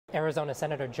Arizona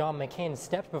Senator John McCain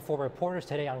stepped before reporters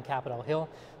today on Capitol Hill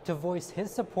to voice his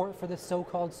support for the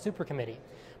so-called super committee,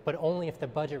 but only if the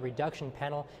budget reduction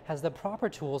panel has the proper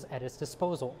tools at its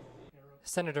disposal.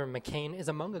 Senator McCain is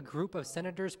among a group of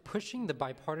senators pushing the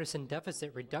bipartisan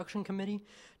deficit reduction committee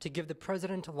to give the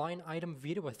president line item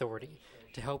veto authority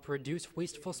to help reduce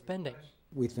wasteful spending.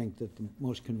 We think that the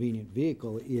most convenient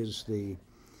vehicle is the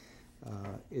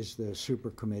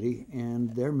super committee,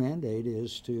 and their mandate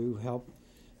is to help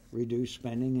reduce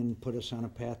spending and put us on a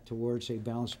path towards a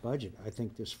balanced budget. I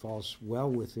think this falls well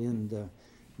within the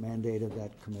mandate of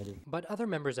that committee. But other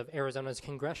members of Arizona's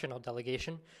congressional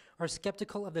delegation are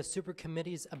skeptical of the super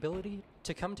committee's ability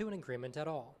to come to an agreement at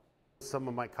all. Some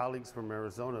of my colleagues from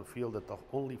Arizona feel that the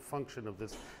only function of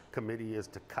this committee is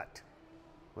to cut.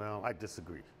 Well, I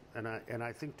disagree. And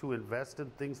I think to invest in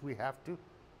things we have to,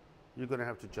 you're going to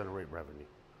have to generate revenue.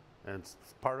 And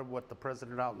part of what the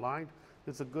president outlined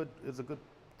is a good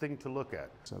thing to look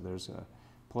at. So there's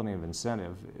plenty of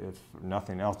incentive, if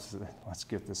nothing else, let's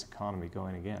get this economy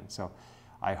going again. So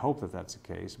I hope that that's the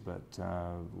case, but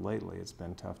lately it's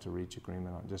been tough to reach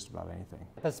agreement on just about anything.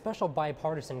 The special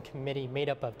bipartisan committee made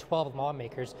up of 12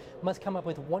 lawmakers must come up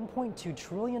with $1.2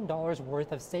 trillion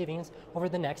worth of savings over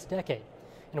the next decade.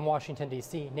 In Washington,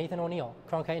 D.C., Nathan O'Neill,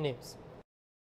 Cronkite News.